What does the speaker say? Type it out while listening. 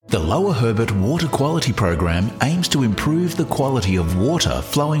The Lower Herbert Water Quality Program aims to improve the quality of water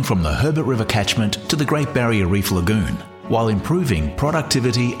flowing from the Herbert River catchment to the Great Barrier Reef Lagoon, while improving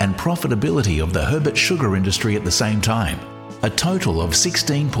productivity and profitability of the Herbert sugar industry at the same time. A total of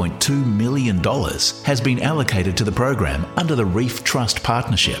 $16.2 million has been allocated to the program under the Reef Trust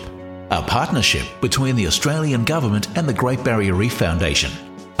Partnership, a partnership between the Australian Government and the Great Barrier Reef Foundation.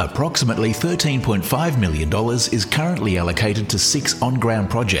 Approximately $13.5 million is currently allocated to 6 on-ground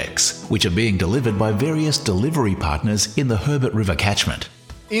projects, which are being delivered by various delivery partners in the Herbert River catchment.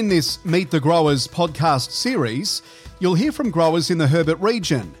 In this Meet the Growers podcast series, you'll hear from growers in the Herbert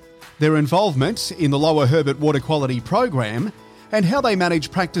region, their involvement in the Lower Herbert Water Quality Program, and how they manage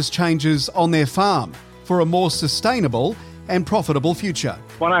practice changes on their farm for a more sustainable and profitable future.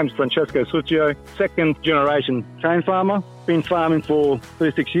 My name's Francesco Succio, second generation cane farmer. Been farming for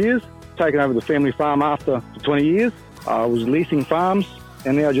 36 years, taken over the family farm after for 20 years. I was leasing farms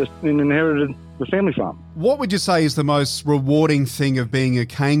and now just inherited the family farm. What would you say is the most rewarding thing of being a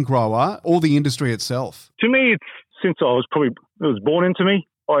cane grower or the industry itself? To me, it's since it was born into me.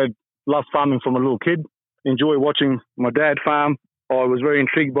 I loved farming from a little kid, enjoy watching my dad farm. I was very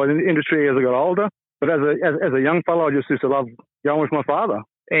intrigued by the industry as I got older. But as a young fellow, I just used to love going with my father.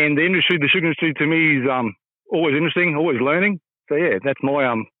 And the sugar industry to me is always interesting, always learning. So yeah, that's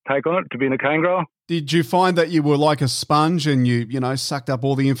my take on it, to being a cane grower. Did you find that you were like a sponge and you sucked up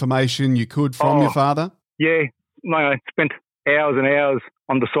all the information you could from your father? Yeah, I spent hours and hours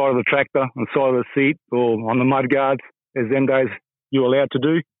on the side of the tractor, on the side of the seat, or on the mud guards, as them days you were allowed to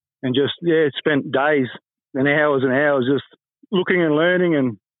do. And just, spent days and hours just looking and learning,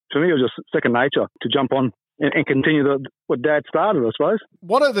 and to me, it was just second nature to jump on and continue what Dad started, I suppose.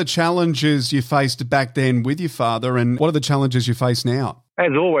 What are the challenges you faced back then with your father, and what are the challenges you face now?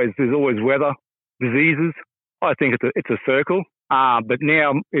 As always, there's always weather, diseases. I think it's a circle, but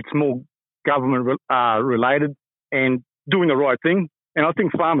now it's more government related and doing the right thing. And I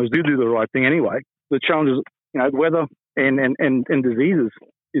think farmers do the right thing anyway. The challenges, weather and diseases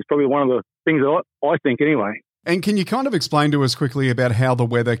is probably one of the things that I think anyway. And can you kind of explain to us quickly about how the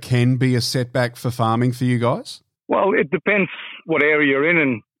weather can be a setback for farming for you guys? Well, it depends what area you're in,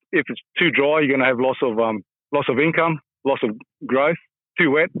 and if it's too dry, you're going to have loss of income, loss of growth.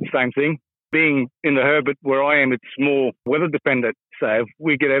 Too wet, same thing. Being in the Herbert where I am, it's more weather dependent. So if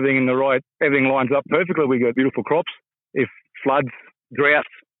we get everything everything lines up perfectly, we get beautiful crops. If floods, droughts,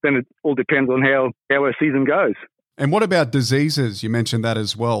 then it all depends on how our season goes. And what about diseases? You mentioned that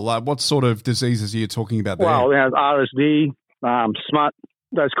as well. What sort of diseases are you talking about there? Well, there's RSD, smut,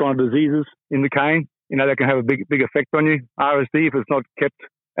 those kind of diseases in the cane. They can have a big effect on you. RSD, if it's not kept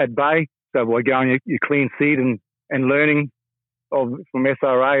at bay, so by going your clean seed and learning from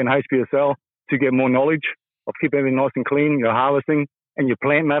SRA and HPSL to get more knowledge of keeping everything nice and clean, your harvesting and your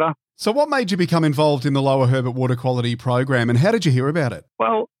plant matter. So what made you become involved in the Lower Herbert Water Quality Program, and how did you hear about it?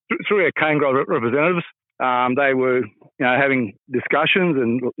 Well, through our cane grower representatives. They were, having discussions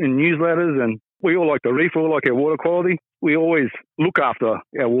and in newsletters, and we all like the reef, we all like our water quality. We always look after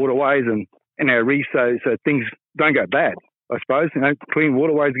our waterways and our reefs so things don't go bad, I suppose. Clean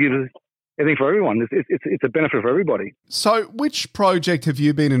waterways give us everything for everyone. It's a benefit for everybody. So which project have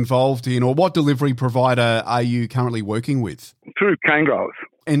you been involved in, or what delivery provider are you currently working with? Through cane growers.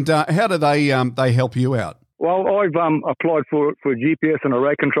 And how do they help you out? Well, I've applied for a GPS and a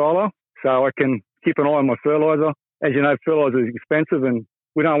rate controller so I can keep an eye on my fertiliser. As you know, fertiliser is expensive and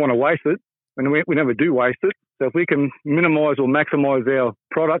we don't want to waste it, and we never do waste it. So if we can minimise or maximise our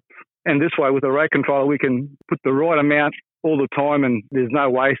products, and this way with a rate controller we can put the right amount all the time and there's no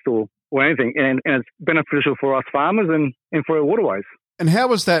waste or anything, and it's beneficial for us farmers and for our waterways. And how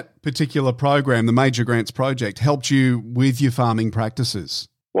has that particular program, the Major Grants Project, helped you with your farming practices?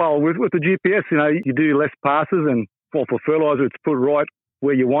 Well, with the GPS, you do less passes, and for fertiliser it's put right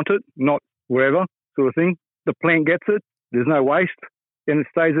where you want it, not wherever, sort of thing. The plant gets it, there's no waste, and it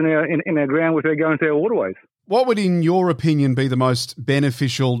stays in our ground without going to our waterways. What would, in your opinion, be the most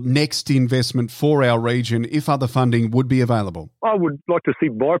beneficial next investment for our region if other funding would be available? I would like to see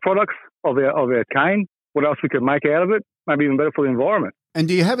byproducts of our cane, what else we could make out of it, maybe even better for the environment. And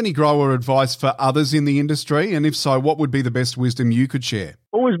do you have any grower advice for others in the industry? And if so, what would be the best wisdom you could share?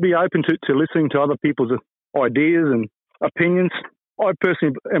 Always be open to listening to other people's ideas and opinions. I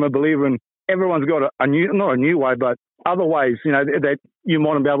personally am a believer in everyone's got not a new way, but other ways, that you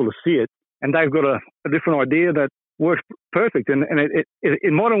might be able to see it. And they've got a different idea that works perfect. And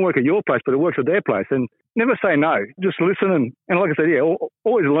it mightn't work at your place, but it works at their place. And never say no. Just listen and like I said,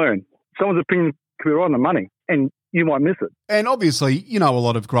 always learn. Someone's opinion could be right on the money. And you might miss it. And obviously, you know a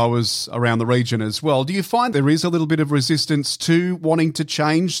lot of growers around the region as well. Do you find there is a little bit of resistance to wanting to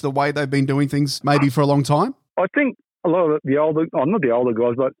change the way they've been doing things maybe for a long time? I think a lot of the older, not the older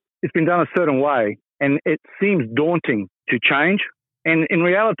guys, but it's been done a certain way and it seems daunting to change. And in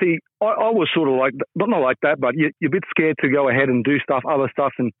reality, I was sort of like, not like that, but you're a bit scared to go ahead and do other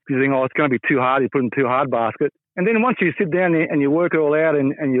stuff, and you think, it's going to be too hard, you put in too hard basket. And then once you sit down and you work it all out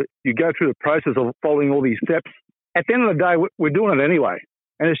and you go through the process of following all these steps, at the end of the day, we're doing it anyway.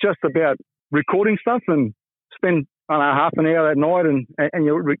 And it's just about recording stuff and spend, half an hour at night and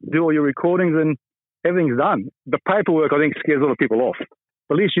you do all your recordings and everything's done. The paperwork, I think, scares a lot of people off.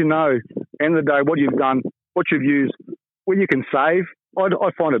 At least you know, at the end of the day, what you've done, what you've used, what you can save. I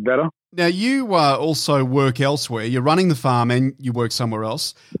find it better. Now, you also work elsewhere. You're running the farm and you work somewhere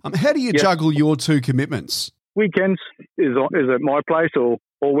else. How do you juggle your two commitments? Weekends is at my place, or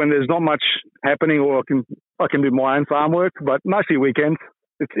when there's not much happening, or I can do my own farm work. But mostly weekends.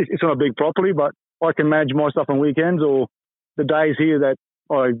 It's not a big property, but I can manage my stuff on weekends, or the days here that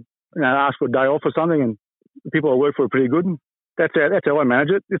I ask for a day off or something, and the people I work for are pretty good. That's how I manage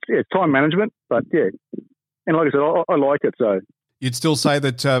it. It's time management, but yeah. And like I said, I like it, so. You'd still say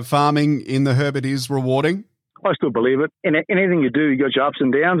that farming in the Herbert is rewarding? I still believe it. In anything you do, you got your ups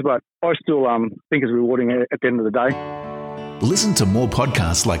and downs, but I still think it's rewarding at the end of the day. Listen to more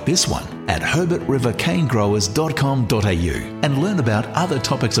podcasts like this one at herbertrivercanegrowers.com.au and learn about other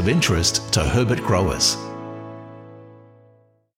topics of interest to Herbert growers.